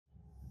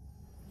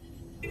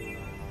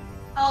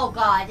Oh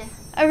god.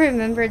 I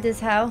remember this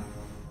how.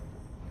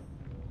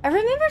 I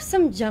remember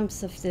some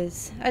jumps of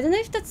this. I don't know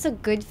if that's a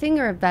good thing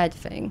or a bad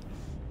thing.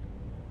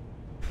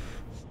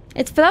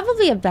 It's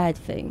probably a bad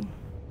thing.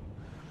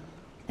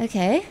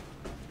 Okay.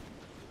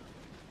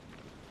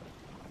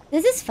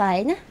 This is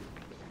fine.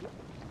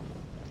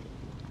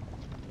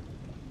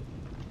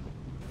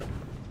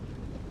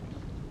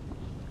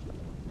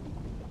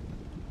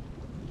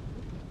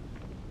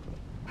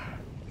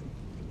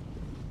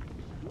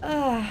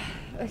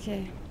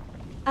 Okay.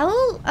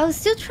 I'll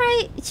still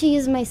try to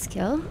use my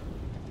skill.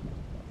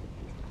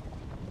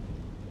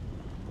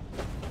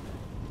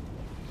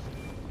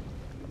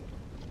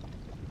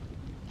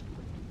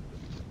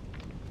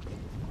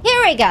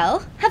 Here we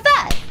go. How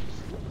bad?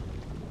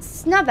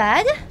 It's not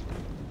bad.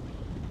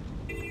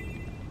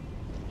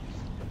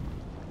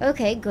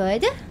 Okay,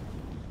 good.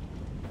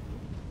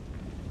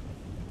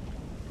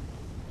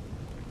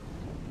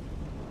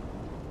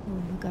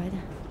 Oh my god.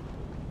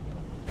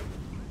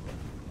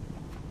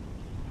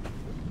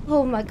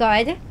 Oh my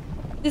god.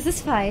 This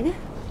is fine.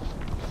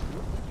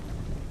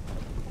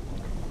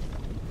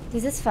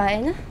 This is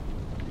fine.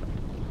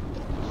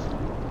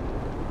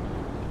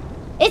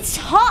 It's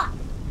hot!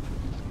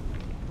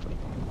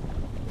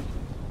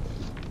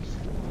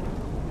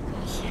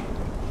 Gosh.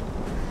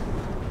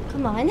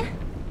 Come on.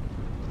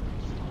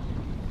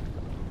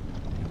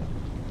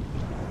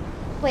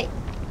 Wait.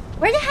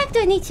 Where the heck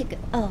do I need to go?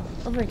 Oh,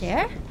 over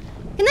there?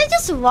 Can I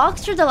just walk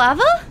through the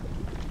lava?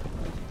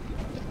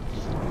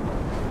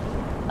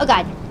 Oh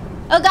god.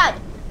 Oh god.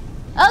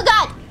 Oh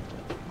god.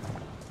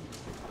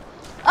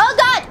 Oh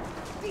god.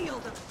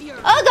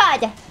 Oh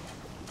god.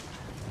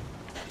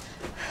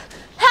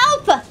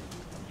 Help!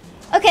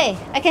 Okay,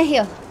 I can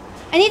heal.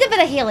 I need a bit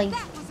of healing.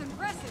 That was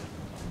impressive.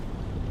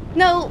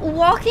 No,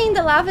 walking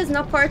the lava is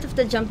not part of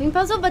the jumping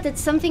puzzle, but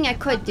it's something I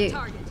could do.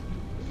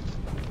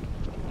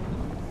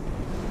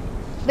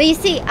 But you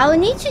see, I'll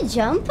need to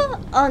jump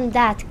on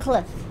that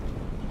cliff,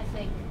 I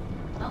think.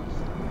 Oh.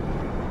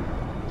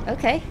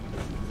 Okay.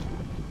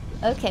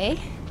 Okay.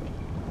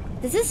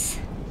 This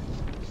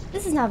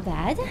is not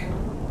bad.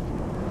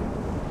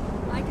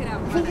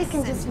 I think I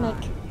can just make...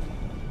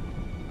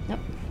 Nope.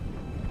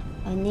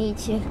 I need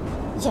to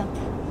jump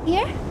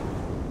here.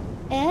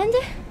 And...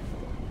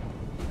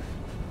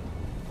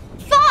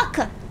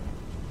 Fuck!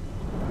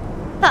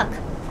 Fuck.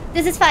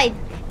 This is fine.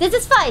 This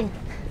is fine.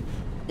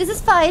 This is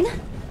fine.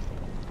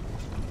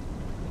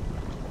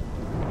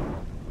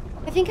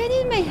 I think I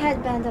need my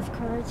headband of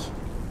courage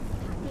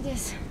for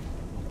this.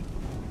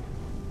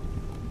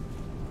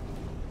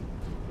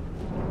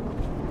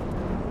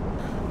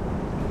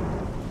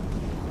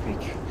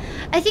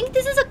 I think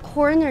this is a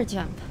corner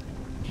jump.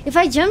 If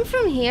I jump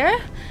from here,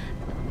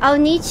 I'll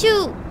need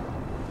to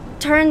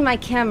turn my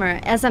camera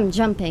as I'm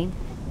jumping.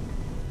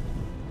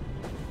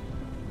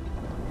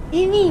 What do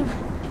you mean?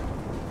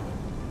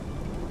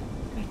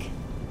 Frick.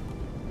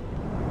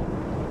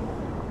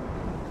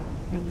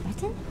 Wrong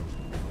button?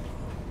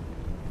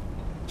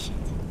 Shit.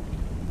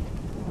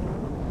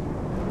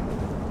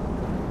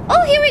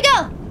 Oh, here we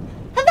go!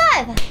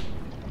 High five!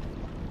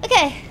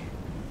 Okay.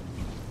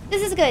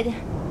 This is good.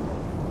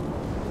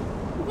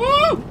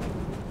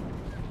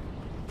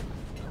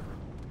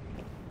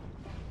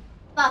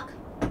 Fuck.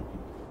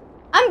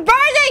 I'm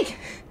burning!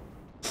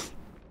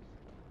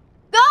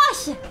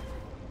 Gosh!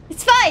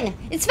 It's fine.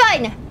 It's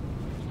fine.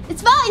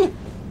 It's fine.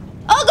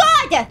 Oh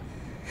god!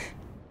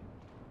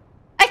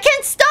 I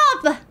can't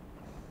stop!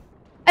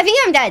 I think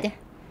I'm dead.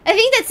 I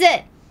think that's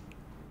it.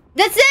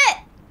 That's it!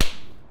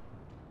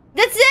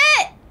 That's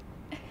it!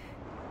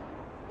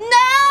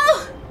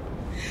 No!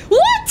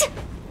 What?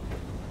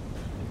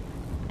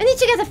 I need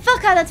to get the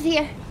fuck out of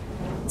here.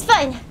 It's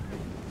fine.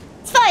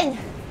 It's fine.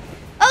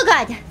 Oh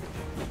god.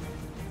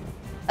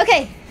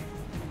 Okay.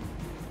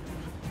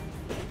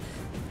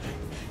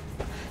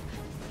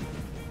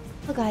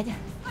 Oh god.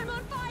 I'm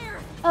on fire.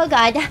 Oh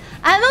god.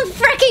 I'm on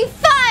freaking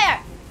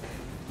fire!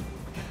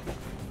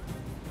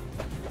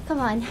 Come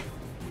on.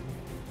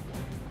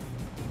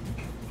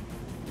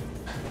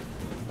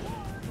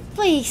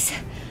 Please.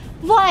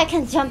 Why I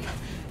can't jump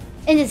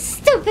in this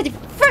stupid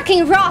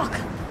freaking rock?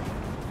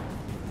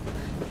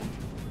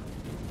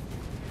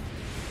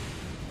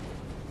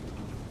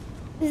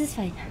 This is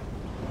fine.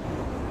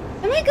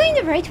 Am I going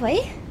the right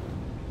way?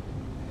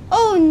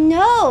 Oh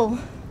no!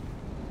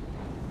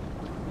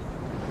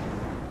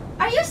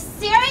 Are you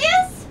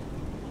serious?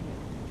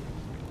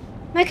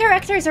 My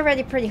character is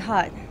already pretty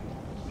hot.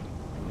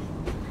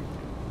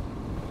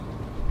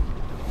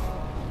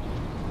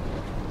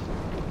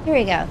 Here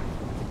we go.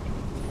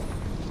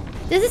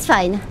 This is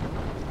fine.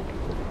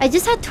 I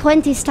just had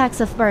 20 stacks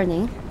of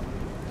burning.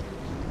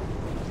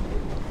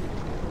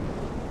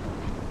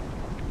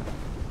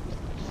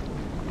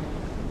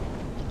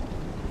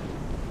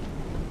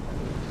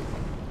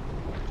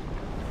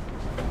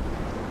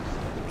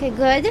 Okay,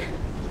 good.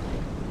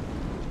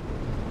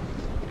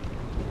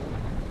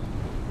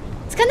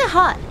 It's kind of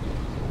hot.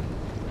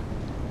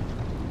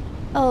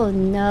 Oh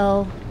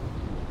no.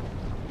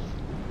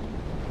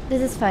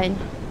 This is fine.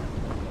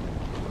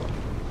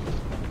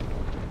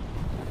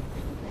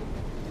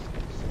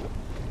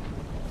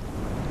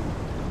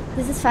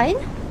 This is fine.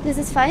 This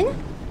is fine.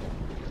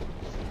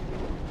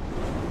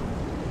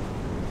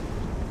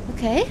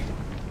 Okay.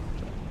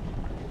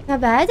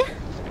 Not bad.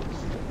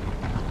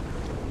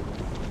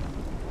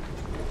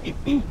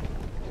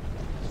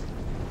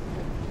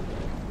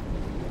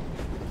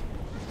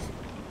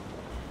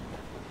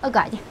 Oh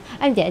god,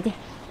 I'm dead.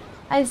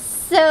 I'm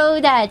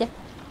so dead.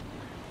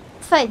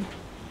 It's fine.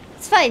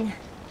 It's fine.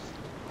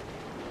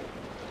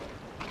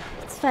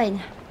 It's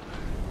fine.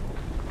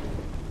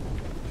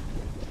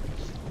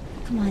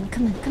 Come on,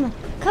 come on, come on.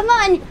 Come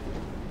on!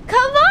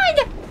 Come on!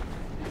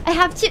 I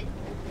have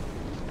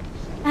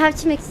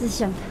to make this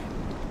jump.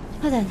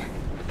 Hold on.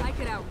 I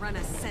could outrun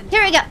a centaur.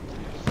 Here we go.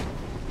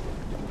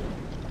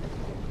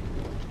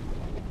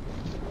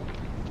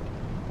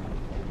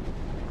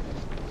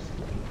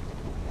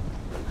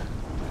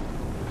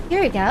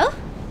 Here we go.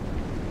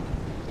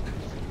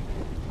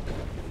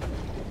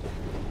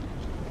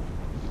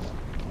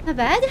 Not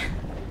bad.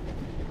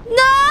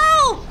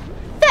 No!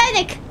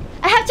 Panic!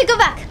 I have to go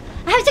back.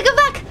 I have to go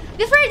back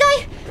before I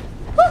die.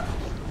 Whew.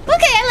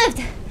 Okay, I lived.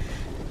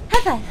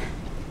 High five.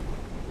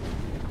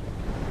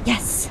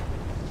 Yes.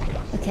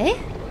 Okay.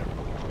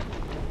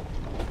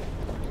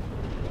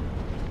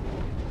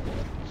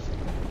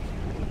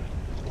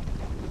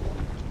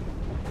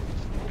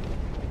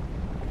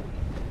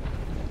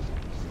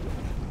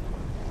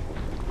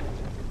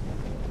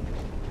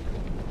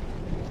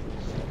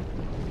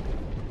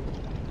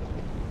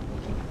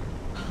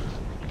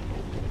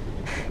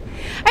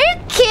 Are you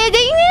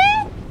kidding me?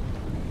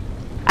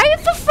 Are you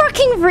for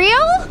fucking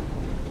real?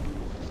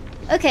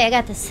 Okay, I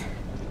got this.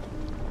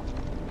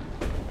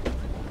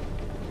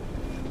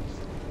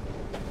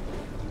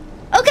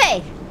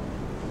 Okay.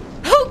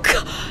 Oh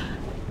god.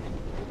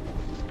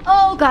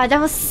 Oh god, that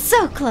was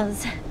so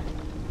close.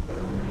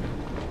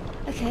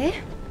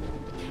 Okay.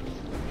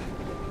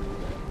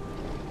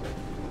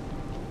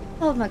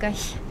 Oh my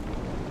gosh.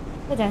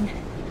 We're done.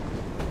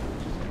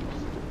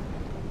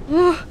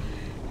 Ooh.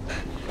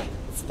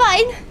 It's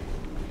fine.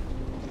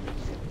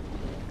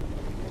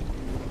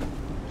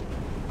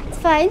 It's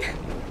fine.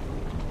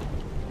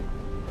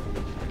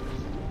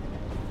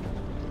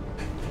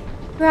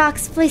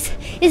 Rocks, please.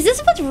 Is this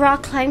what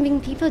rock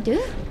climbing people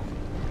do?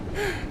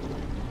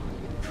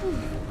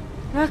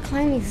 Rock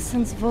climbing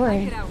sounds I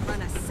boring. could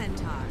outrun a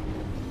centaur.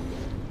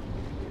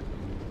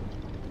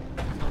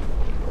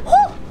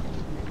 Oh!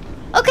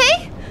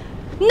 Okay.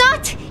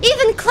 Not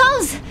even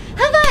close.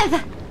 High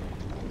five.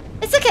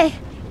 It's okay.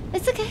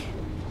 It's okay.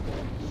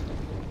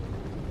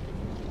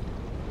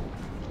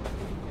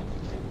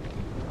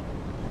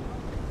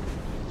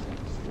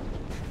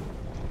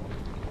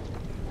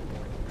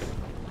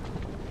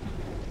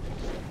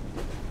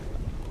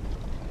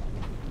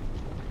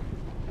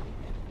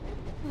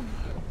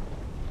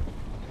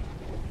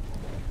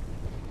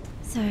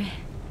 Sorry.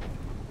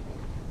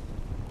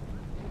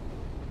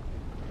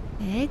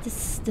 Okay,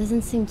 this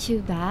doesn't seem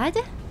too bad,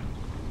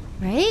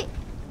 right?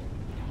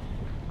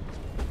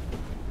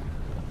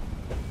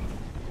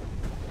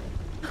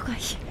 Oh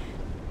gosh.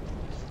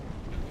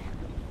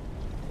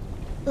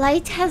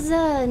 Light has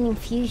an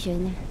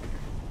infusion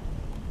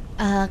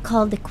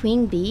called the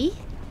Queen Bee.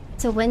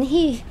 So when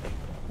he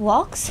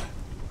walks,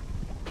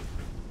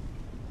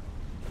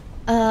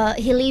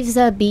 he leaves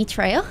a bee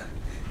trail.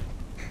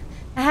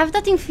 I have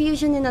that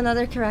infusion in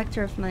another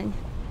character of mine.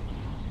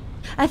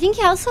 I think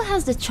he also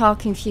has the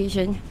chalk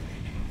infusion.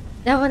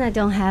 That one I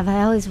don't have.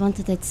 I always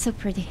wanted it. It's so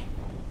pretty.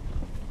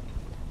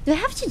 Do I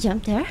have to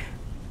jump there?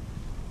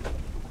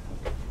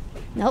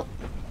 Nope.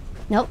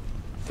 Nope.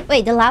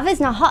 Wait, the lava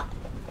is not hot.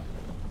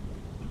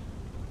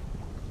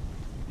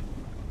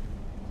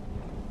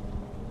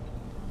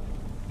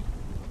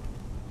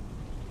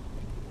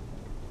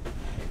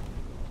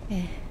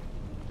 Okay.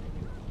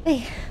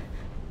 Wait.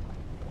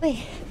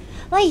 Wait.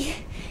 Wait.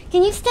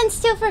 Can you stand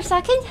still for a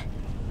second?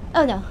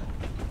 Oh no.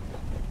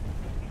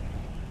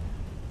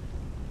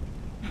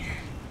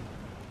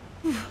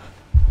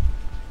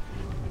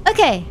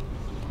 Okay.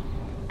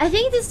 I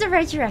think this is the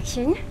right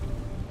direction.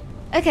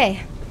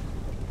 Okay.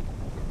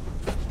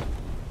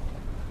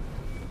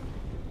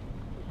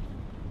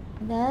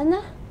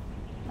 Then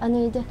I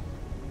need.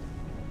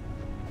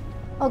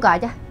 Oh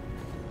god.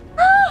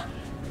 Ah!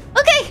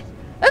 Okay.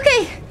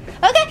 Okay.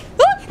 Okay.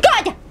 Oh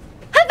god.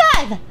 High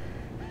five.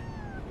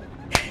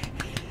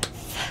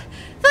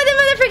 For the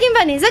motherfucking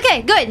bunnies.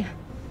 Okay. Good.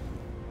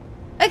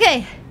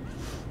 Okay.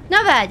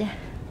 Not bad.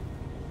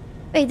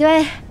 Wait. Do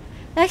I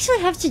actually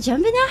have to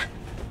jump in now?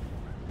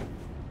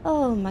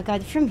 Oh my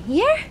god. From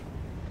here?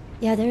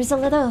 Yeah. There's a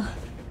little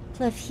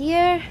cliff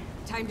here.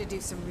 Time to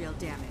do some real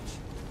damage.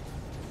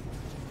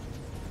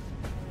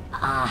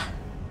 Ah,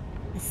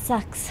 this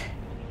sucks.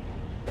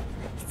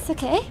 It's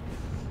okay.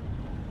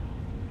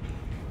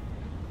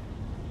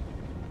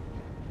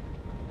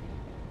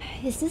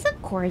 Is this a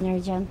corner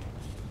jump?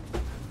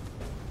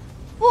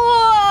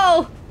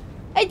 Whoa!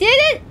 I did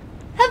it!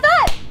 How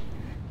about?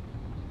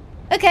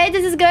 Okay,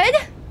 this is good.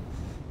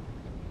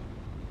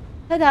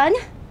 Hold on.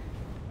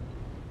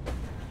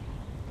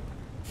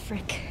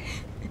 Frick.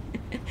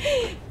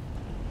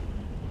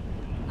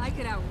 I could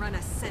could outrun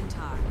a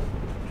centaur.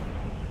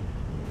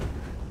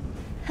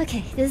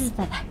 Okay, this is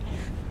better.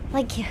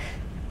 Thank you.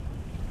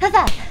 How's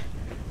that?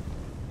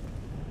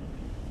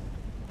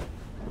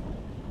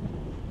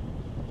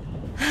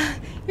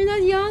 You're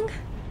not young?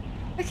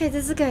 Okay,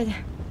 this is good.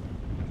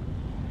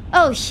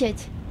 Oh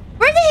shit.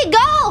 Where did he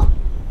go?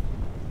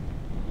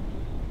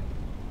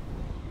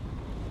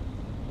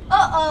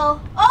 Uh-oh.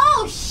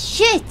 Oh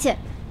shit.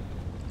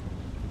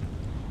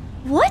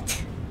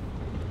 What?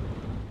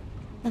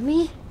 Let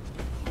me...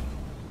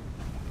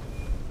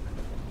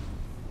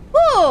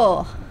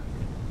 Whoa.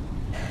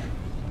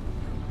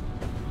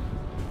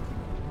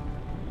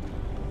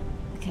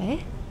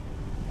 Okay.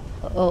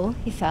 Uh-oh,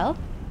 he fell.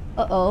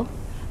 Uh-oh.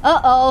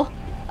 Uh-oh.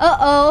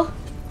 Uh-oh.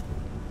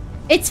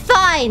 It's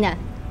fine.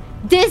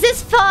 This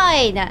is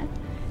fine.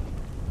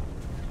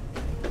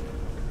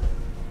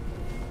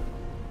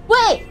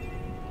 Wait.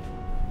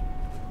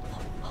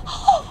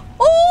 Oh!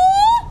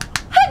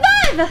 High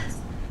five!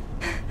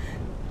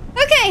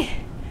 Okay.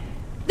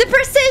 The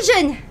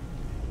precision.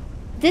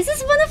 This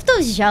is one of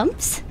those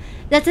jumps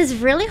that is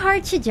really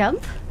hard to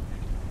jump.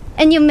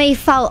 And you may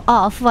fall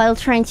off while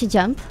trying to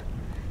jump.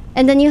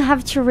 And then you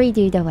have to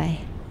redo the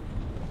way.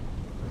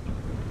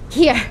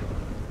 Here.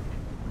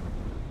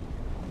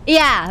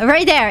 Yeah,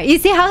 right there. You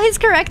see how his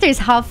character is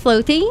half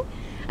floating?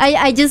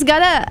 I just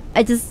gotta...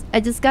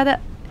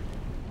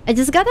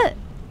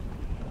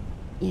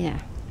 Yeah.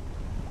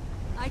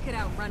 I could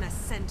outrun a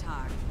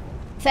centaur.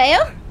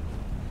 Fail?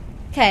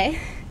 Okay.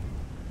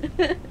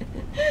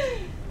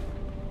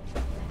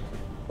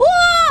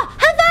 Whoa!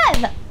 High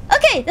five!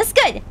 Okay, that's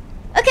good.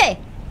 Okay.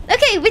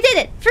 Okay, we did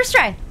it. First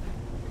try.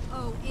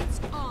 Oh, it's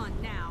on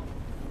now.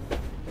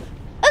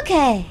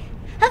 Okay.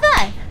 High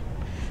five.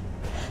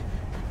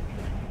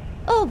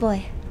 Oh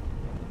boy.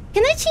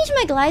 Can I change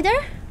my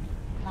glider?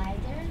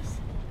 Gliders?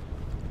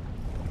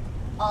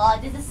 Oh,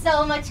 this is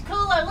so much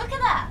cooler. Look at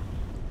that.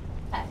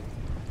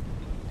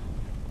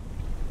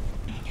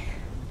 Okay.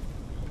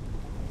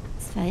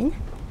 It's fine.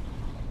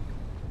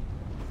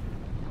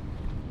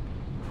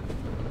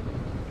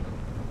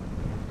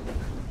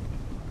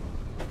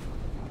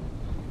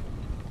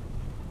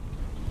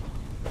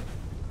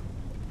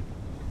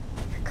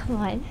 Come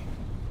on.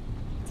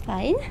 It's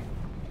fine.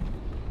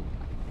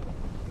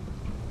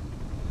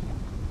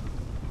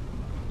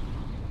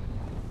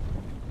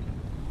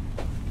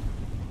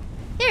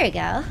 There you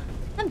go.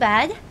 Not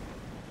bad.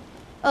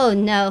 Oh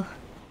no.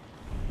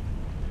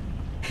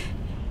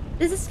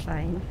 This is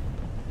fine.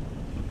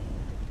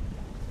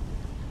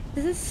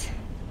 This is...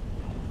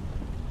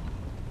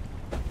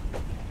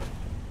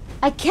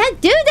 I can't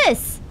do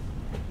this!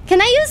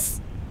 Can I use...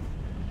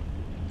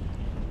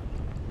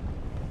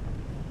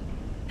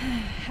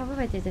 How will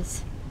I do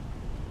this?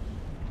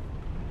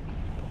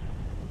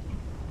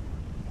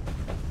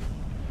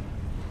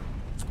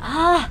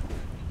 Ah!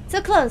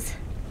 So close.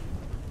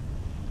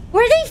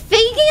 Were they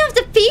thinking of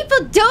the people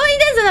doing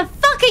this in a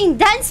fucking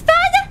dance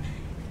pad?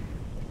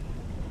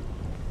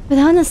 But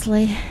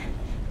honestly,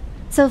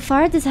 so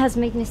far this has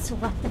made me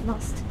sweat the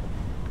most.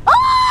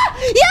 Ah!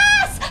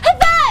 Yes! High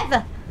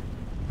five!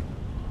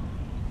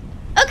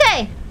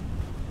 Okay.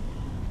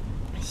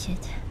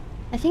 Shit.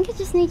 I think I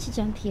just need to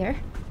jump here.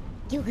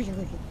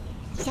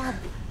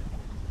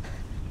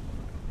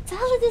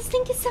 Solidus,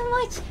 thank you so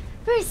much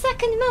for your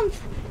second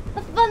month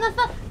of fun.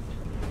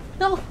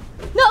 No,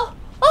 no,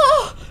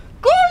 oh,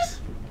 gosh!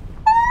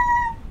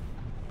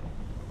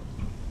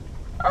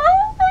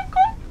 Oh my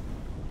god!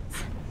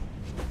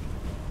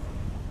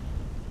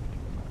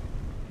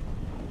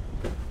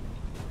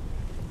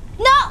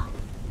 No!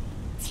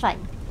 It's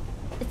fine.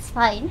 It's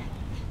fine.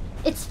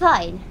 It's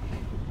fine.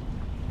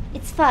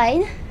 It's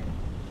fine.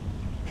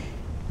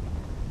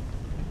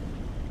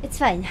 It's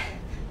fine.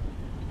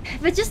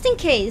 But just in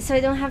case, so I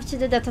don't have to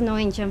do that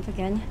annoying jump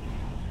again,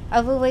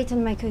 I will wait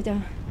on my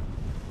cooldown.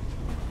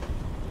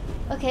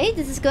 Okay,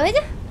 this is good.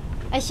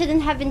 I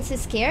shouldn't have been so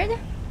scared.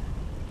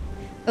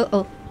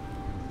 Uh-oh.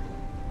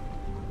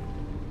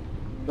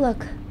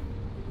 Look.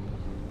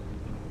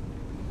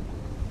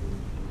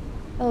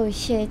 Oh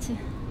shit.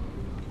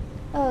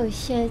 Oh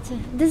shit.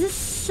 This is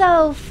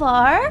so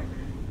far.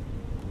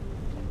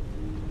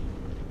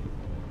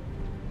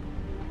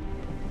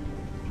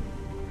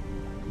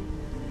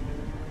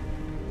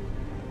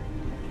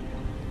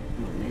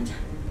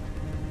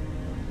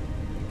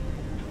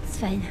 It's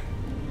fine.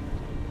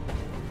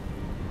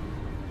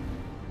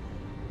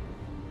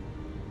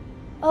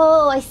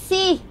 Oh, I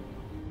see.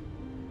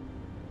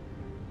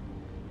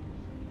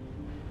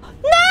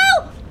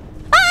 No!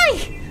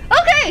 Ay!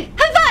 Okay,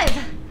 high five!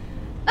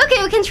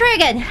 Okay, we can try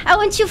again. I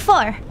want you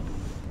 4.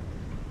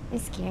 I'm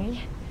scared.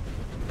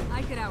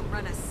 I could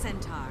outrun a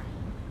centaur.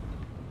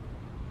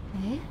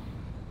 Okay.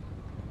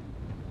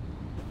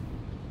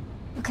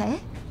 Okay.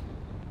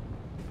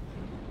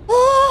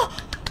 Oh!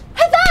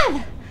 High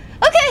five!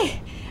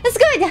 Okay! That's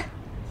good!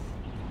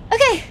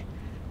 Okay.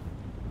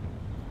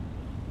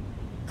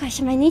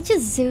 Gosh, I might need to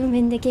zoom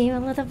in the game a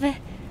little bit.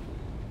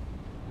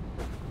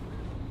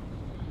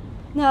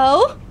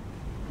 No.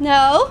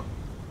 No.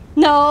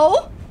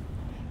 No.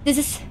 This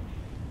is...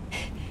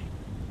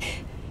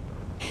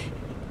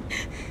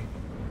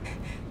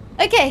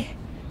 Okay,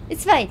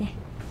 it's fine.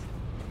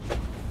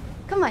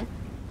 Come on.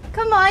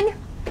 Come on.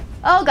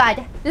 Oh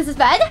god, this is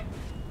bad.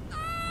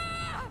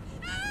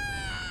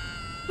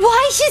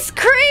 Why is she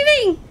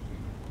screaming?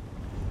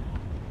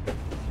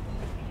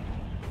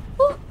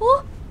 Ooh,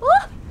 ooh,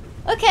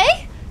 ooh.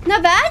 Okay,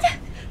 not bad.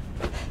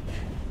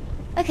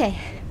 Okay,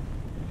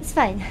 it's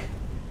fine.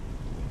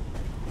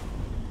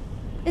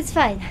 It's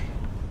fine.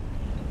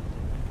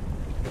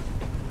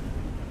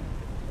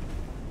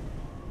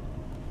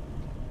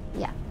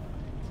 Yeah.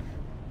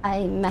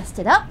 I messed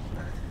it up.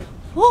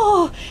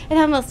 Whoa! It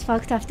almost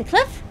fucked off the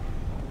cliff.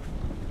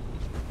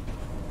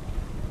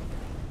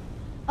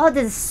 Oh,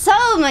 this is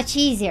so much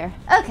easier.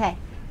 Okay.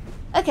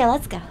 Okay,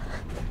 let's go.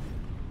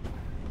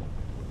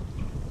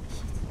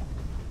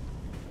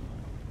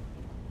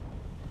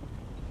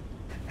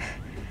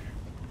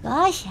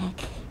 Gosh heck.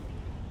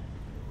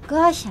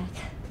 Gosh heck.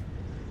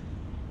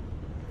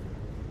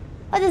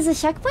 Oh, there's a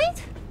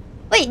checkpoint?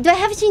 Wait, do I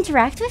have to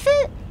interact with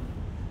it?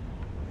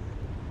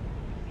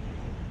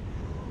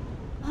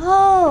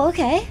 Oh,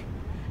 okay.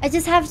 I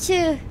just have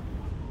to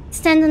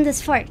stand on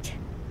this fort.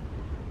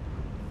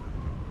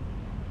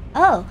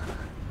 Oh.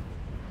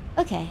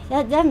 Okay,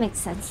 that makes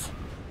sense.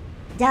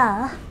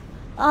 Duh.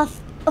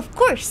 Of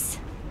course.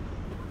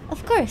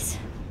 Of course.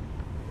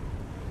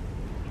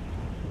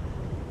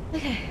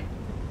 Okay.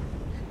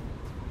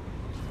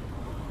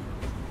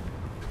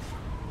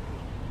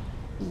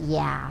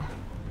 Yeah.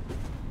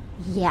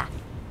 Yeah.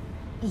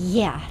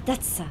 Yeah,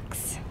 that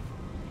sucks.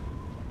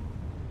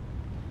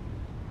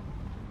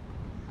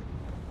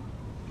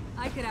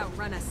 I could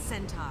outrun a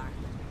centaur.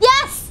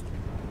 Yes!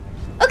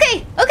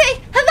 Okay,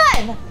 okay,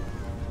 high five!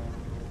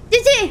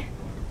 GG!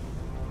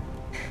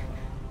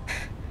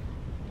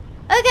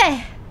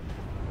 Okay.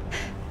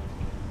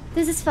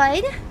 This is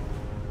fine.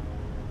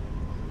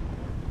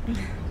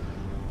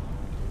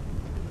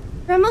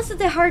 We're almost at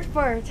the hard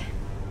part.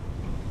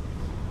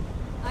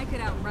 I could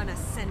outrun a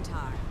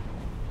centaur.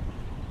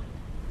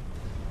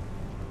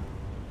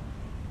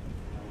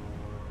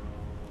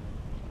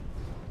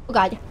 Oh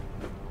god.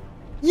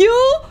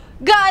 You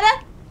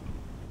gotta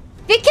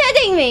be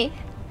kidding me!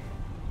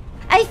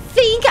 I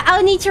think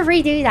I'll need to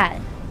redo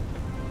that.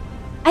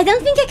 I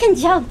don't think I can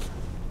jump.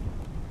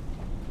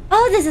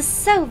 Oh, this is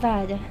so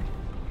bad.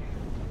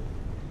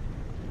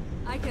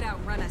 I could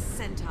outrun a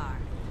centaur.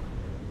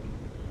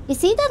 You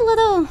see that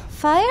little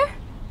fire?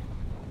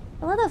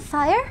 A little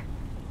fire?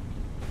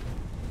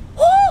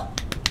 Oh!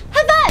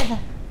 High five!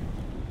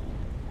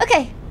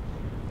 Okay.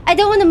 I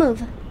don't want to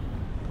move.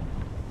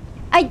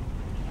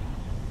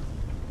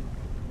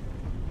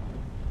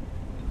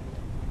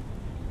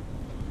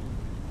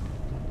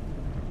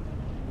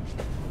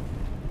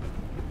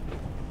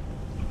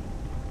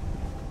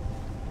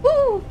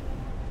 Woo!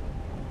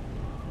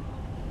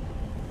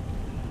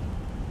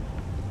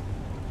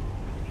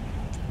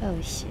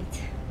 Oh shit.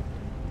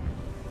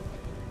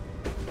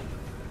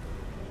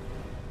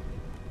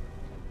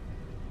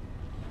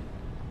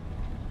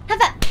 Have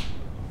a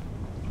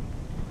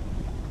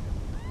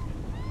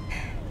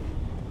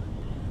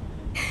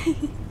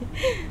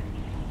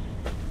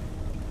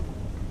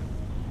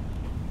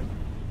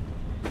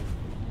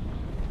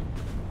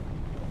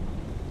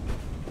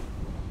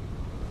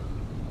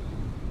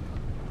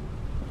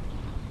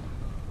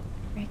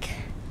Frick.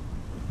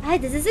 Ah,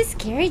 this is a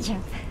scary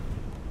jump.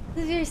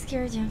 This is a very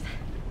scary jump.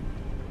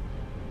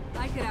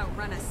 I could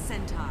outrun a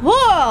centaur.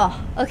 Whoa!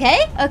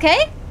 Okay,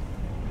 okay.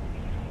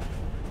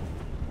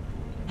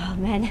 Oh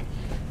man.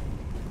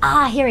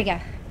 Ah, here we go.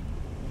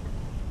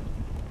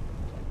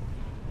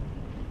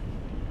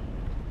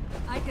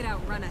 I could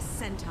outrun a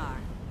centaur.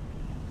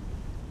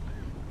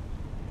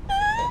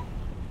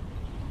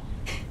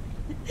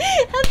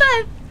 High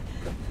five.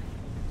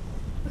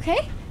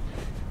 Okay.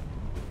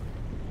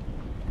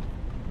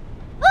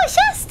 Oh,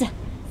 chest!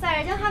 Sorry,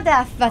 I don't have the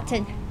F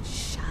button.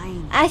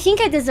 Shine. I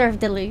think I deserve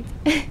the loot.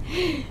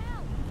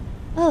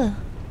 Oh.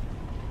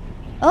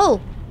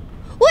 Oh.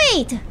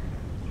 Wait! Did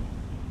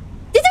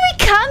we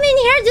come in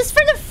here just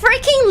for the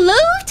freaking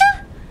loot?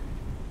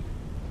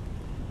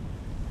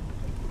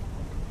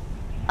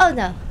 Oh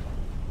no.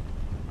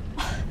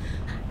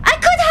 I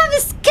could have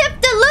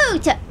skipped the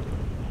loot!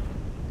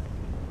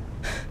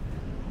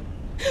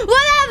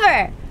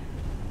 Whatever!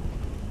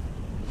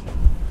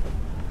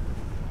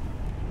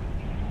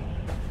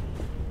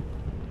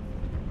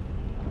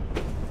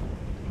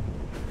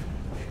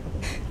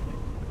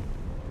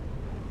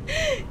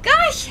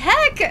 Gosh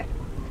heck!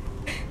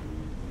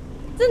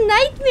 It's a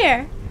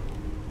nightmare!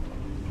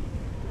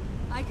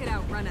 I could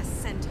outrun a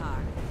centaur.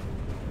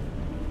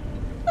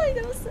 I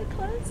know, so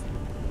close.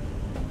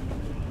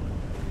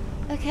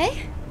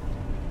 Okay.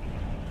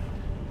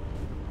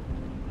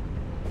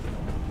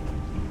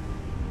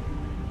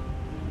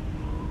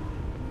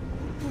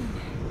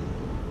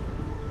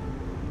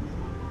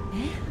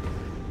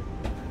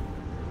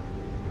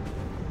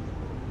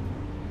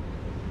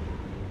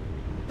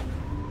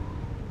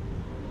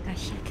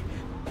 Gosh heck.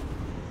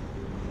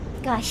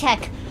 Gosh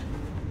heck.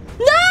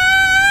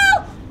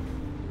 No!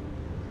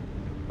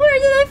 Where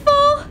did I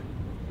fall?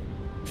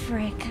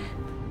 Frick.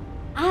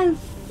 I'm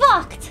fucked.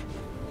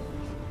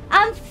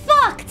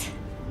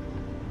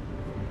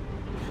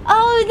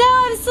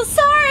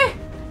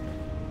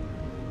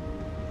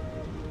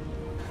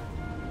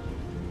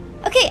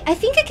 Okay, I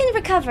think I can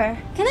recover.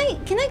 Can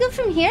I go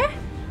from here?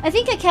 I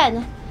think I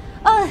can.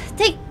 Oh,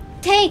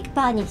 take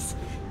bunnies.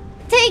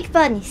 Take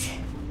bunnies.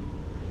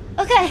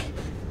 Okay.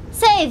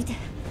 Saved.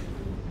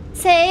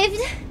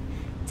 Saved.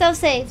 So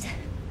saved.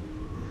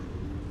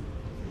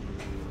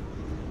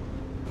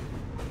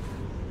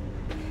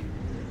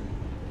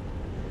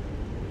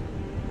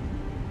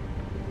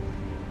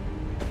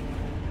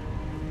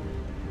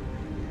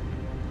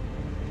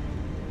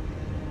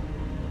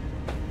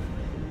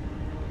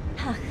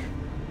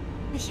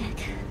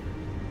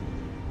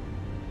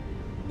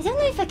 I don't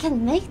know if I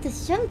can make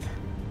this jump.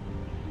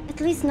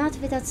 At least not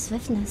without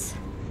swiftness.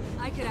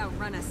 I could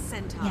outrun a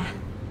centaur. Yeah.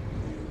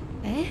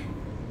 Okay.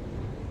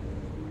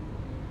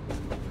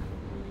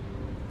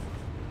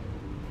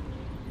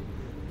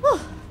 Whew.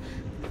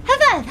 How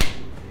bad?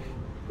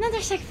 Another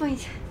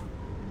checkpoint.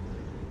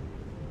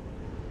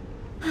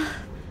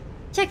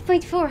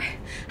 Checkpoint 4.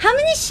 How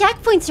many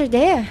checkpoints are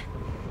there?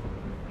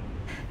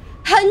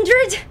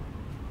 100?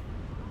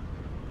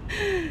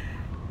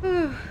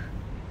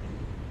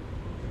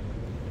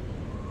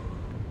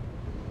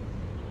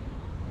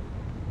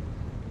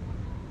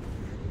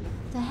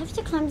 Do I have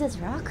to climb this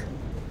rock?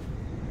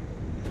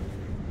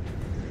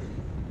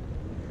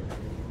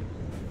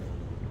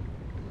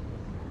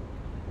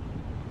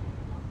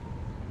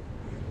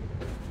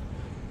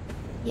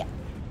 Yeah.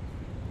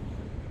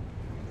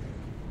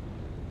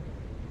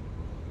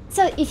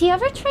 So if you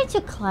ever try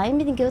to climb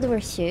in Guild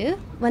Wars 2,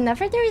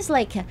 whenever there is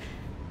like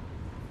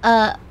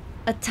a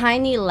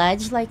tiny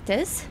ledge like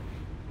this,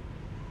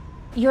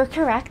 your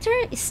character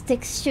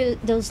sticks to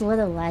those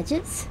little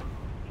ledges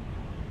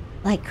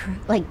like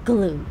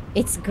glue.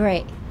 It's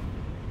great.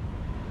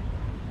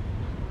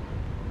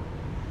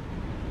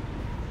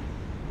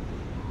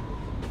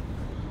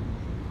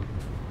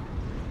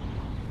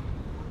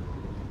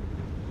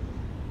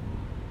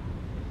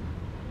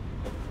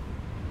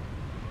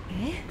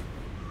 Okay.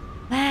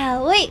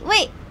 Wow, wait!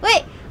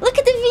 Look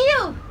at the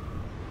view!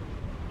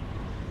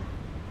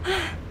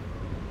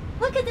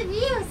 Look at the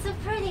view, it's so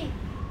pretty.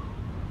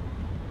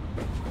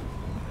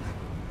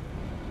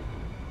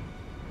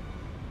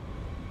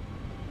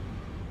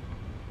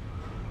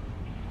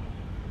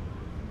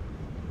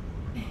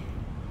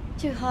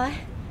 Too hot.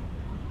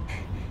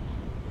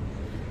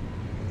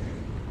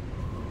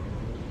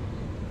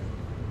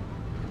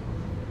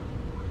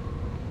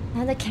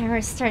 Now the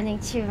camera's turning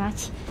too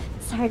much.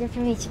 It's harder for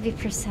me to be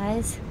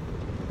precise.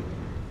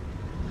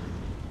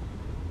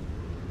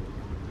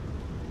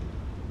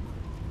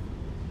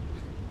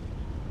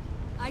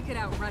 I could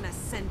outrun a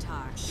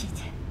centaur. Shit.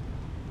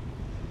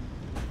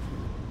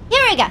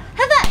 Here we go.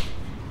 How about?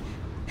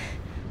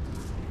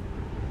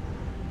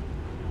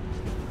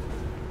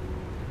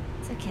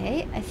 It's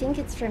okay. I think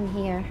it's from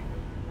here.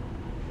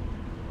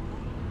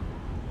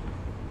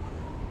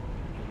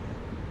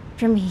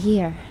 From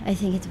here, I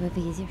think it would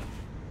be easier.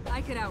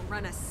 I could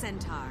outrun a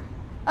centaur.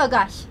 Oh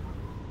gosh.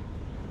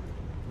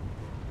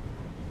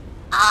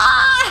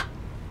 Ah!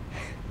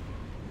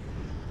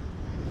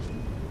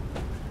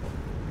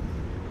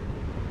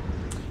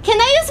 Can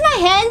I use my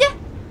hand?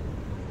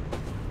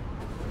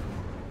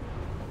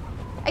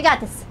 I got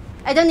this.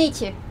 I don't need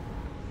you.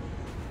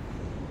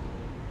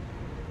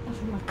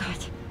 Oh my god.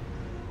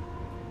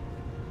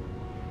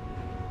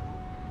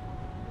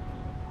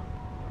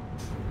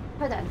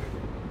 Hold on.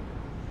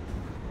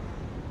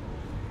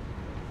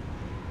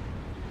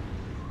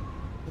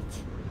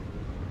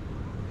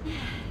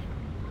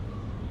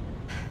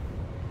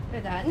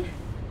 Hold on.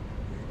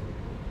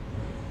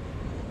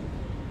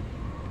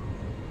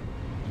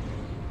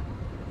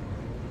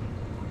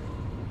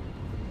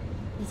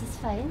 This is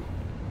fine.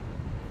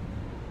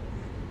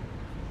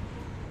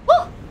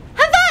 Oh!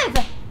 High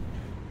five!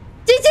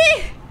 GG!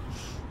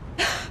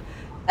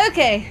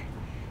 Okay.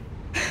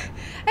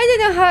 I don't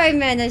know how I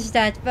managed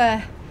that,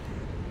 but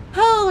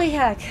holy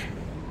heck.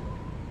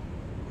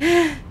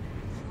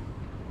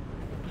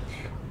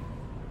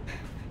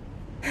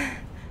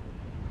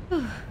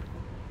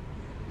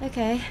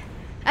 Okay.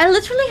 I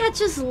literally had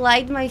to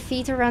slide my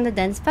feet around the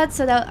dance pad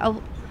so that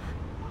I'll...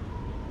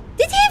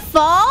 Did he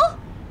fall?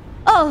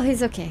 Oh,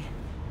 he's okay.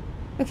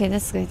 Okay,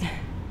 that's good.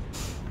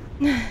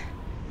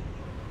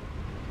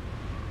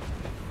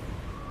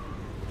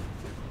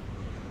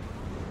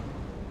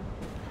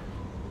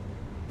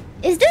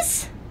 Is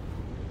this...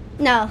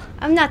 No,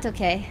 I'm not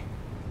okay.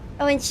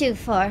 I went too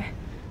far.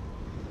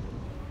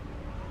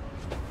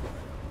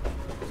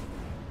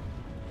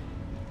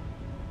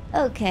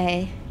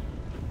 Okay.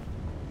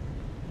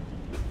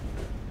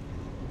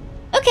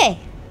 Okay.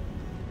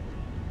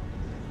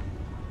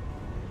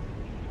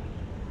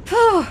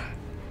 Phew.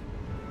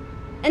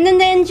 And then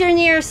the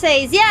engineer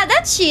says, yeah,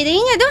 that's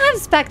cheating. I don't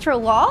have spectral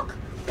walk.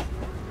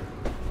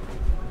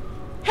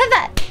 Have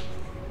that.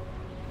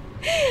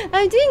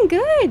 I'm doing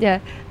good.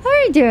 How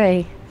are you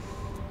doing?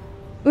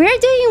 We're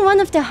doing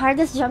one of the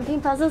hardest jumping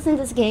puzzles in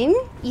this game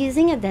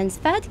using a dance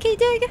pad,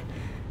 K-Dig.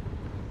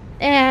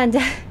 And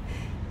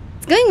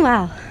it's going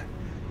well.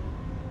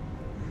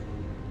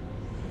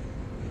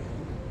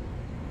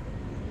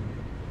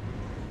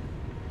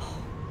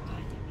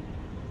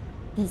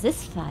 This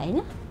is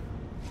fine.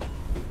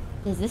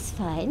 This is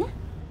fine.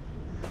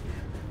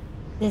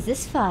 This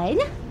is fine.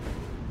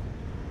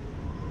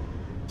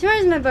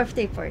 Tomorrow's my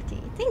birthday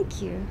party.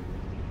 Thank you.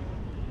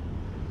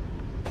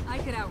 I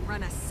could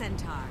outrun a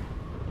centaur.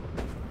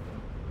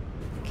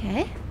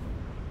 Okay.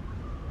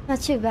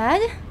 Not too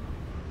bad.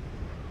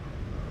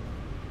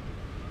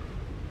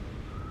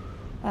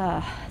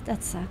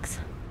 That sucks.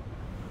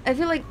 I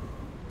feel like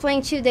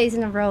playing 2 days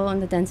in a row on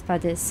the dance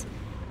pad is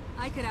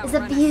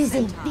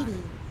abusing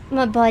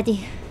my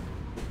body.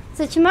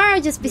 So tomorrow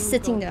I'll just be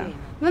sitting there.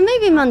 But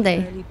maybe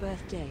Monday. Early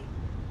birthday.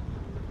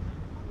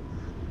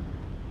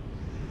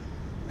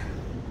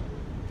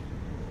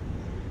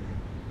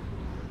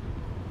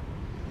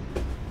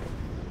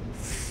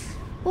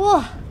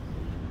 Whoa.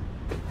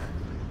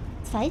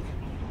 It's fine.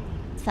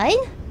 It's fine.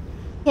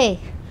 Okay.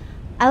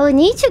 I will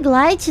need to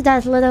glide to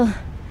that little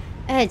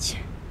edge.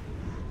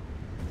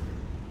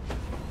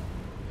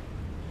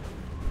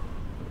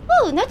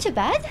 Oh, not too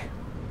bad.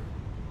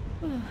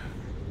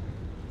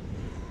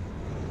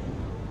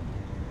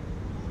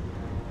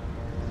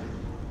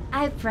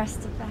 I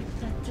pressed the back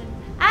button.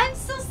 I'm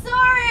so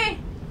sorry!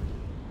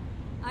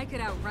 I could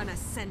outrun a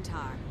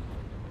centaur.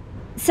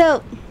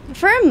 So,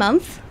 for a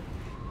month,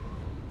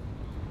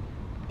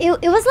 it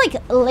was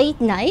like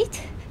late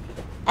night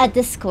at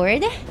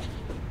Discord,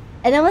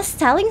 and I was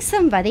telling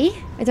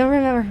somebody, I don't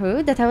remember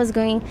who, that I was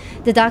going,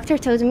 the doctor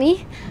told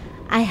me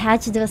I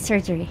had to do a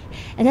surgery.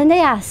 And then they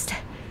asked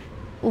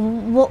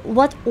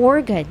what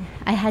organ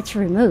I had to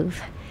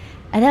remove.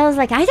 And I was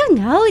like, I don't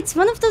know, it's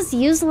one of those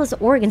useless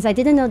organs. I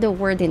didn't know the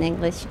word in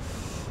English.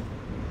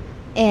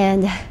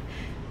 And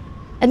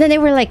then they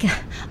were like,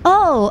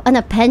 oh, an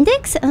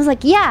appendix? I was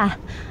like, yeah,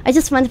 I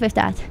just went with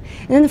that.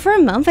 And then for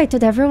a month, I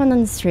told everyone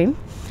on the stream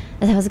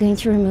that I was going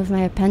to remove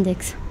my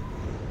appendix.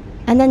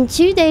 And then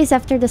 2 days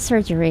after the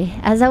surgery,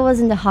 as I was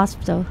in the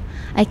hospital,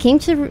 I came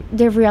to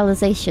the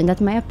realization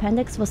that my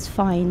appendix was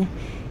fine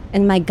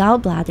and my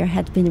gallbladder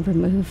had been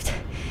removed.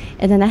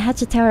 And then I had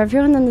to tell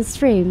everyone on the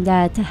stream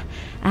that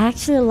I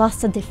actually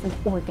lost a different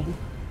organ.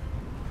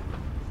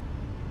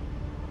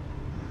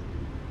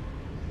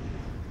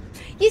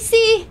 You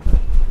see,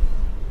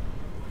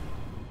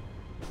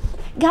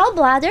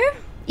 gallbladder,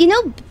 you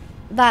know,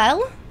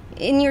 bile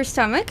in your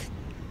stomach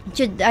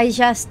to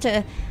digest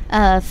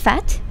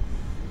fat.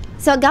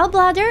 So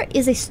gallbladder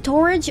is a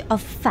storage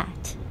of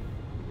fat.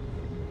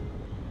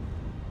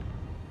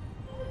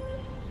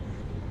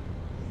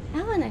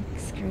 I wanna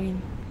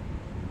scream.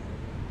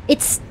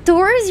 It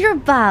stores your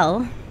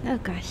bile. Oh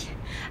gosh,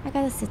 I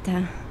gotta sit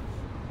down.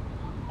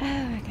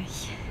 Oh my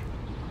gosh.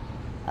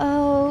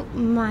 Oh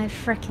my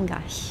freaking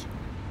gosh.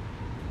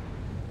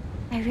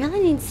 I really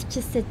need to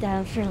just sit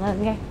down for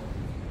longer.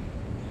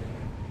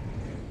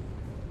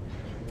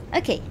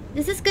 Okay,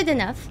 this is good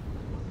enough.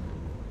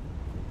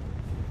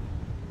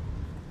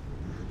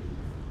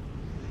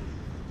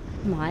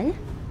 Come on.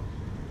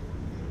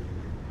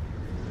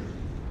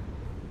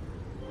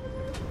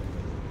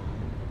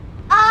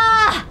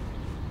 Ah!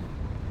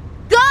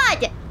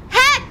 God!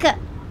 Heck!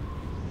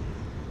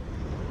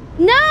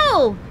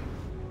 No!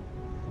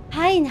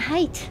 High in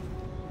height.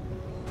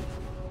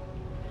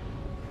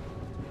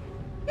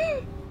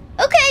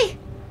 Okay!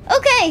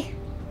 Okay!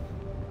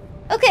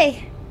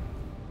 Okay!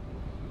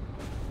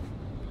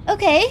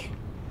 Okay!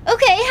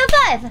 Okay,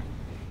 high five!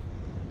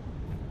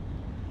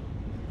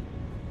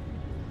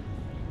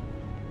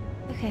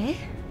 Okay.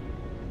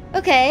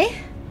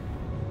 Okay.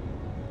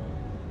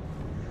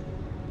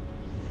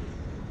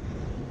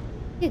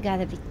 You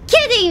gotta be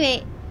kidding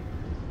me!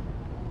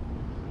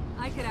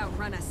 I could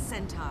outrun a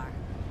centaur.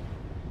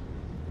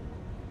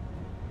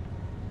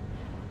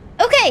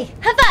 Okay,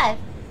 high five!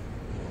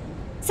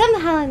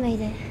 Somehow I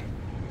made it.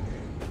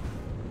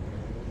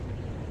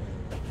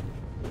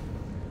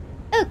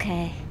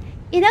 Okay.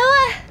 You know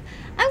what?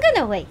 I'm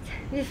gonna wait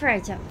before I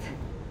jump.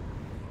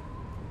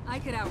 I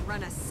could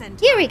outrun a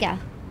centaur. Here we go.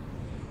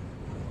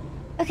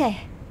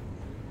 Okay.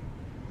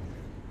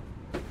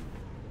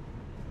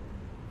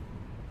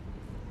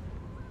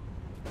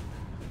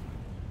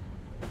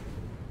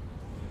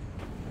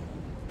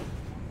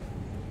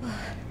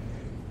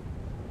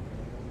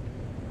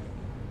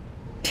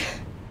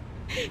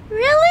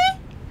 Really?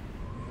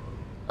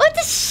 What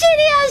the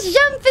shitty ass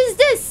jump is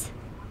this?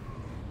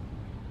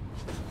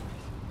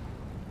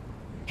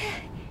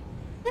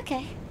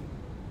 Okay.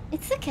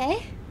 It's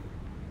okay.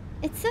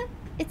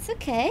 It's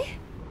okay.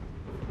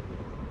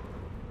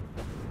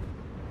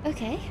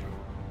 Okay.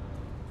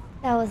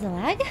 That was a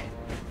lag.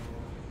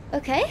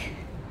 Okay.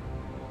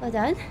 Hold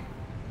on.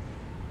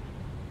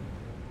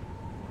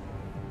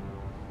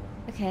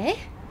 Okay.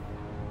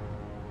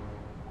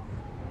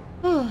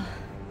 Ooh.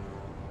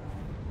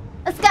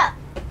 Let's go!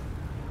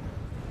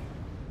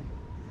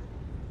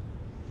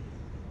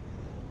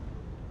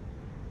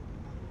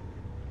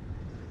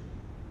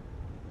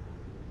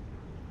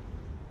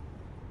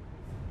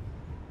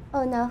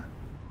 Oh no.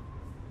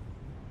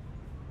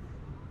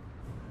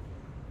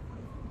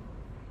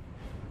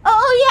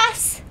 Oh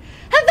yes!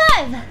 High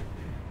five!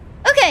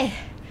 Okay.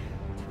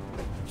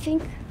 I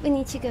think we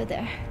need to go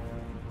there.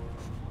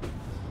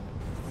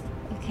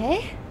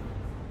 Okay.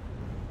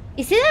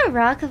 You see that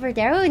rock over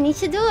there? We need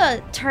to do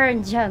a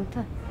turn jump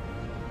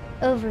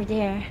over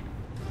there.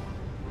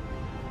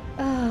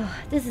 Oh,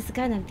 this is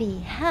gonna be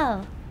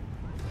hell.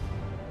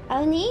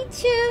 I'll need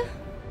to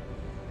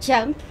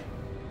jump,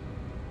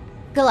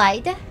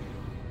 glide,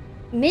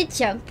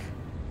 mid-jump,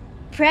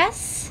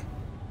 press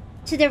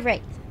to the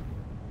right,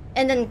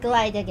 and then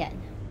glide again.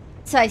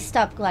 So I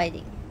stop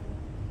gliding.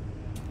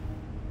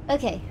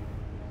 Okay.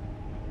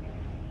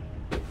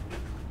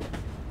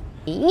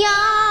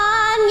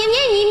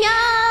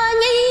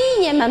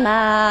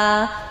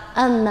 Mama.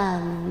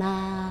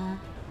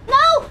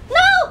 No!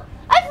 No!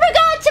 I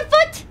forgot to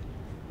put...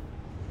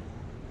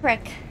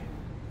 Frick.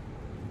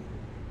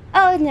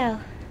 Oh no.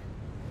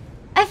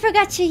 I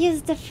forgot to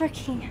use the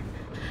freaking...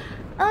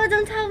 Oh,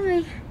 don't tell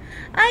me.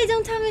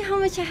 Don't tell me how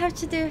much I have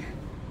to do.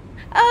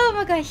 Oh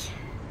my gosh.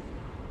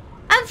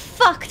 I'm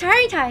fucked,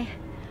 aren't I?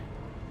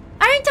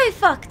 Aren't I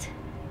fucked?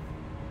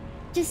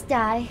 Just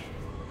die.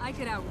 I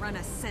could outrun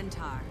a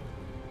centaur.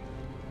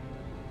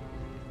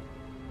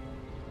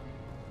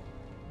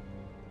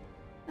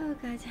 Oh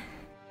god.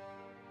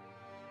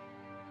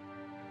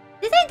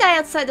 Did I die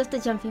outside of the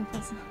jumping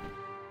puzzle?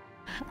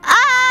 Ah!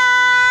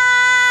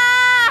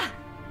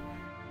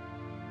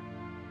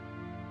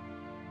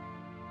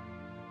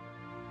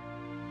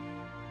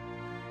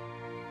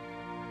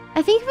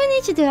 I think we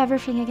need to do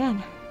everything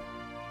again.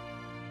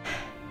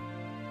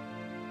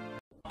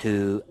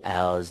 2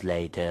 hours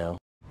later.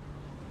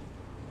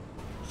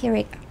 Here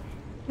we go.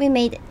 We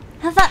made it.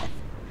 Have fun!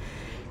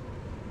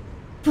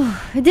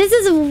 This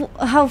is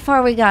how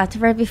far we got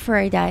right before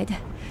I died.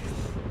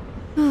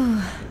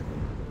 I'm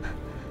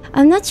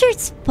not sure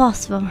it's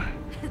possible,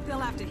 They'll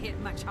have to hit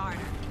much harder.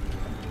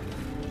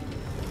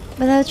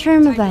 but I'll try my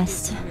Time to do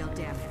best. some real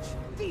damage.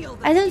 Feel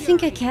the I don't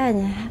think I fury.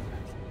 can.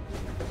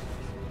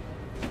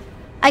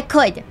 I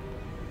could.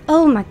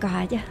 Oh my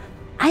god.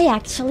 I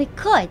actually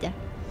could.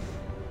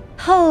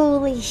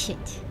 Holy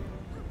shit.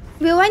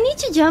 Will I need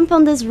to jump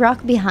on this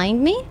rock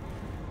behind me?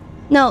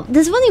 No,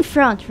 this one in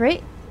front,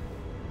 right?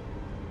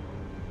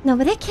 No,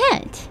 but I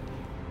can't.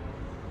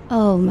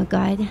 Oh my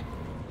god.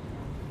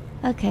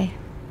 Okay.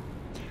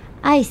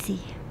 I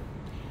see.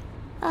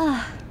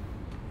 Ah.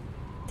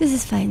 This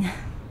is fine.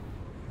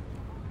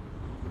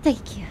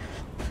 Thank you.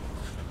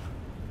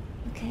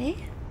 Okay.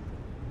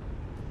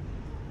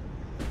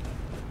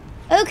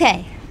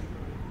 Okay.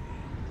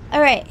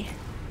 Alright.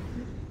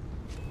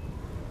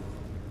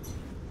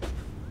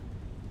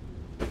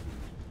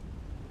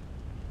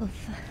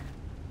 Oof.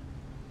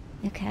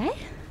 Okay.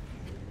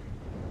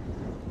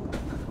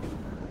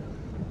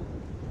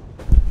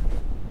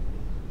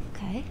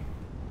 Okay.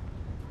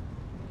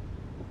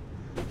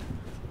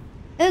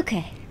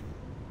 Okay.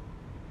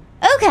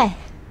 Okay.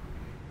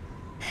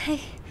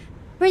 Hey,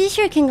 pretty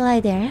sure I can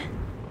glide there.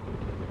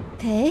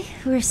 Okay,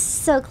 we're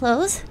so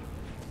close.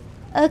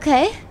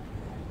 Okay.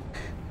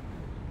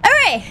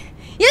 Alright,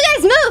 you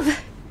guys move!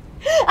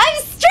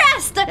 I'm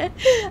stressed! Alright,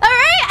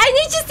 I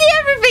need to see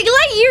everything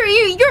like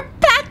your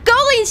pack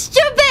goal is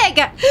too big!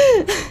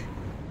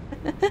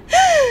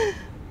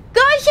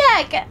 Go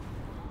check!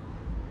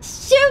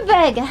 It's too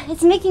big!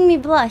 It's making me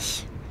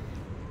blush.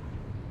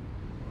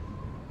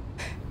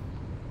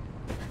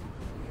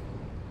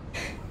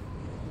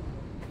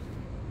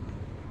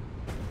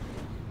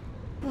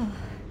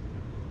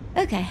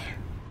 Okay.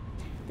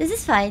 This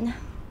is fine.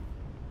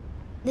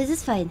 This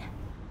is fine.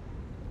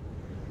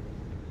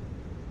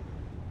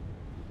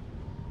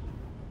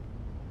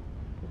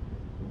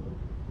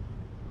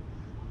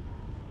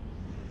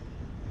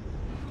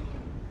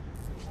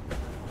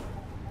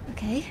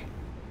 Okay.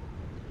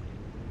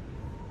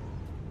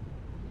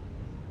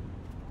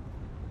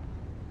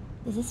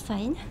 This is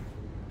fine.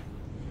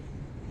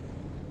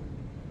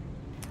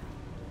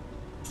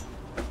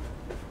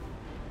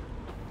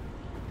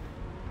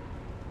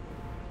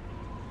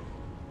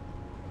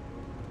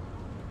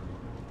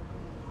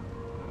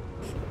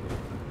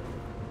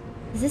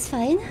 This is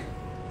fine.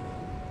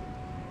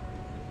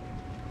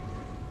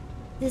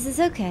 This is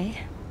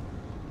okay.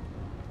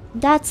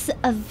 That's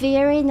a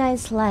very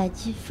nice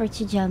ledge for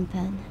to jump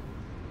in.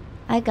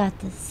 I got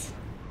this.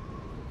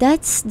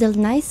 That's the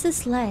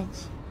nicest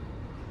ledge.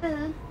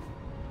 Oh,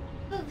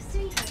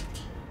 sweetheart.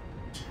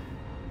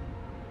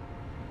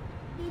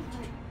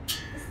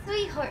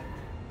 Sweetheart.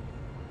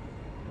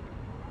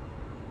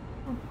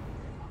 Oh.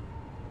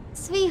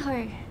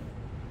 Sweetheart.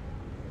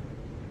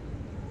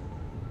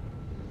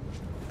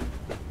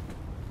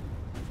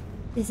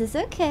 This is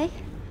okay.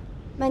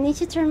 I need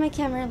to turn my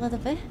camera a little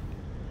bit.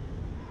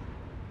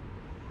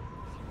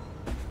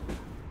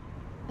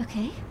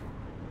 Okay.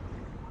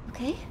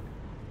 Okay.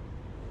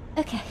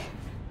 Okay.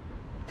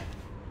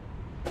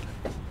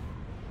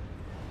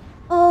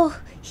 Oh,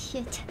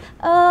 shit.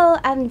 Oh,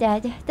 I'm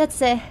dead. That's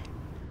it.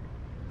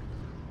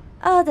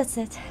 Oh, that's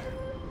it.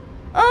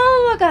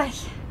 Oh my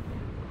gosh.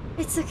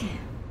 It's okay.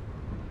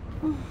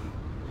 I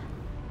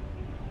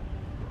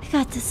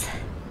got this.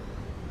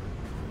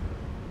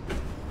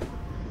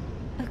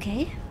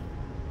 Okay.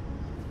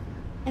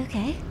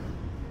 Okay.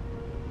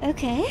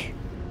 Okay.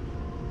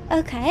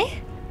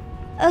 Okay.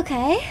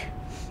 Okay.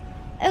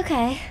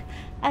 Okay.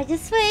 I'll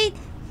just wait.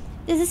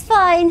 This is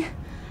fine.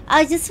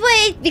 I'll just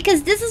wait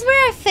because this is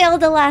where I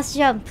failed the last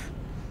jump.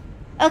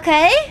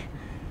 Okay?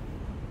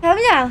 Calm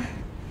down.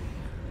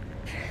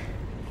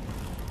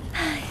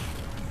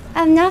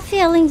 I'm not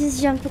failing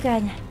this jump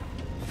again.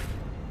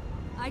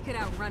 I could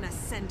outrun a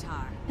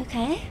centaur.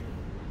 Okay.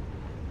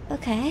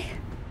 Okay.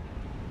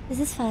 This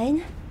is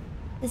fine.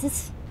 This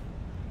is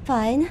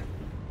fine.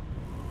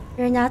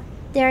 You're not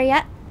there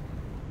yet.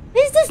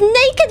 Who's this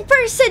naked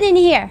person in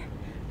here?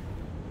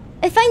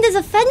 I find this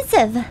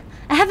offensive.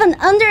 I have an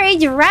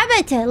underage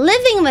rabbit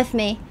living with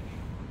me.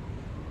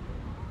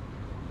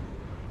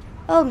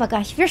 Oh my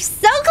gosh, we're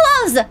so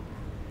close!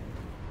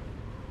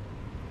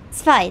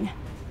 It's fine.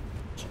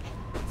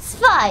 It's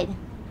fine.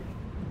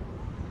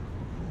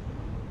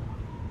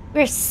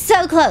 We're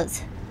so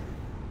close.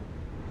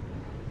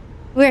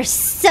 We're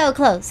so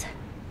close.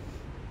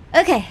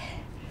 Okay.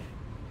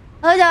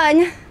 Hold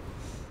on.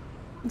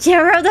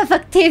 Gerald of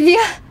Octavia?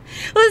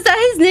 Was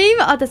that his name?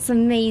 Oh, that's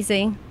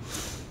amazing.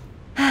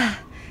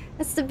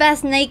 That's the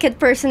best naked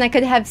person I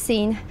could have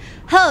seen.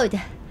 Hold.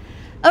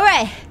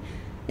 Alright.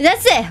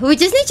 That's it. We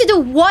just need to do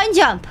one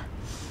jump.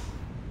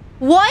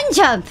 One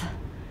jump.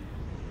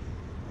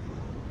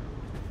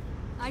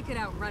 I could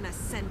outrun a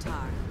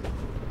centaur.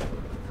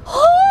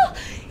 Oh,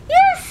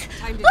 yes!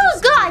 Time to Oh, do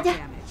some God! more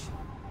damage.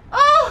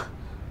 Oh,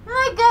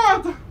 my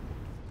God!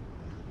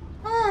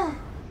 Oh,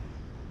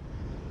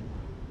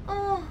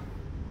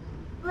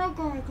 my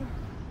God.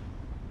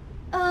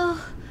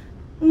 Oh,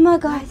 my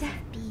God.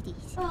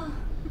 Oh, my God.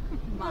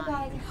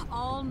 Mine.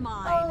 All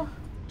mine.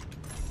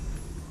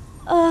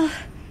 Oh,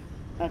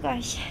 my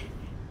gosh.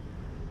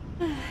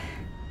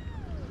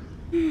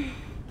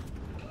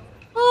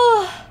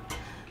 Oh,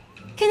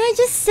 can I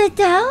just sit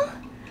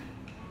down?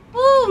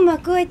 Oh, my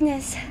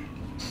goodness.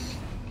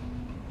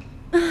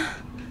 Oh,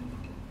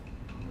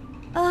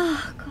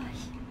 gosh.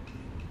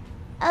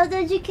 I'll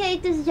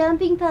dedicate this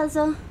jumping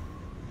puzzle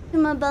to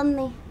my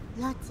bunny.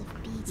 Lots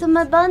of beads. So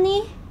my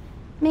bunny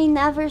may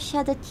never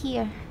shed a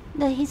tear.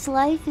 That his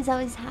life is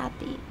always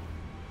happy.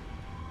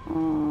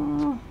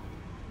 Oh,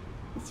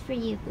 it's for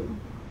you, boo.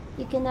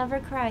 You can never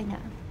cry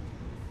now.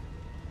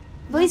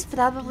 Boy's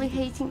probably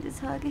hating this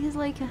hug. He's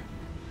like,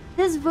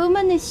 this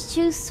woman is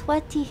too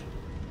sweaty.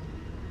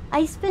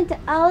 I spent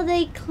all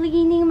day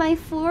cleaning my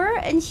floor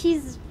and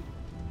she's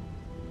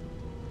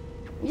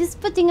just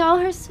putting all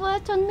her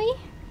sweat on me.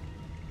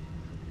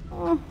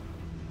 Oh.